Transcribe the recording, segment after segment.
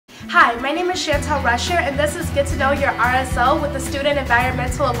Hi, my name is Chantal Rusher, and this is Get to Know Your RSO with the Student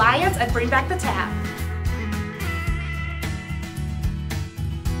Environmental Alliance and Bring Back the Tap.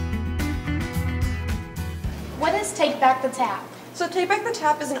 What is Take Back the Tap? So Take Back the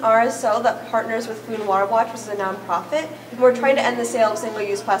Tap is an RSO that partners with Food and Water Watch, which is a nonprofit, and we're trying to end the sale of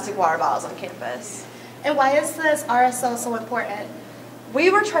single-use plastic water bottles on campus. And why is this RSO so important? We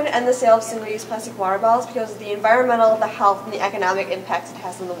were trying to end the sale of single-use plastic water bottles because of the environmental, the health, and the economic impacts it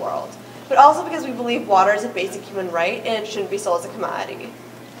has on the world. But also because we believe water is a basic human right and it shouldn't be sold as a commodity.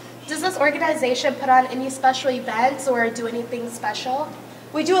 Does this organization put on any special events or do anything special?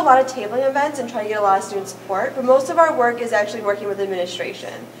 We do a lot of tabling events and try to get a lot of student support, but most of our work is actually working with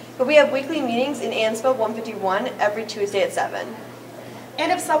administration. But we have weekly meetings in Ansville 151 every Tuesday at 7.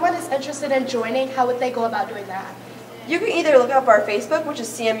 And if someone is interested in joining, how would they go about doing that? You can either look up our Facebook, which is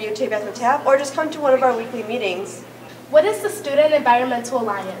CMU Take Back the Tap, or just come to one of our weekly meetings. What is the Student Environmental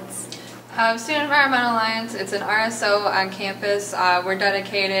Alliance? Student Environmental Alliance, it's an RSO on campus. We're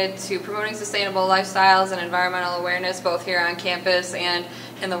dedicated to promoting sustainable lifestyles and environmental awareness both here on campus and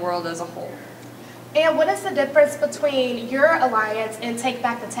in the world as a whole. And what is the difference between your alliance and Take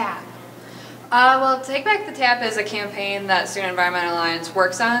Back the Tap? Well, Take Back the Tap is a campaign that Student Environmental Alliance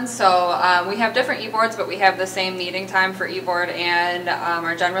works on. So we have different e-boards, but we have the same meeting time for e-board and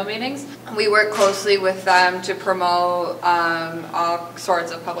our general meetings. We work closely with them to promote all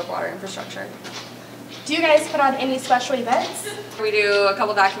sorts of public water infrastructure. Do you guys put on any special events? We do a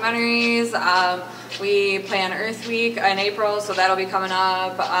couple documentaries. We plan Earth Week in April, so that'll be coming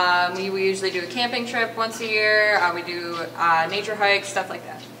up. We usually do a camping trip once a year. We do nature hikes, stuff like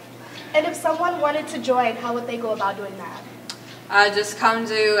that. And if someone wanted to join, how would they go about doing that? Just come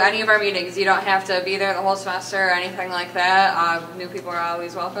to any of our meetings. You don't have to be there the whole semester or anything like that. New people are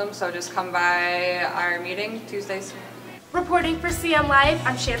always welcome, so just come by our meeting Tuesdays. Reporting for CM Live,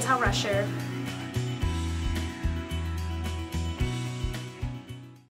 I'm Chantal Rusher.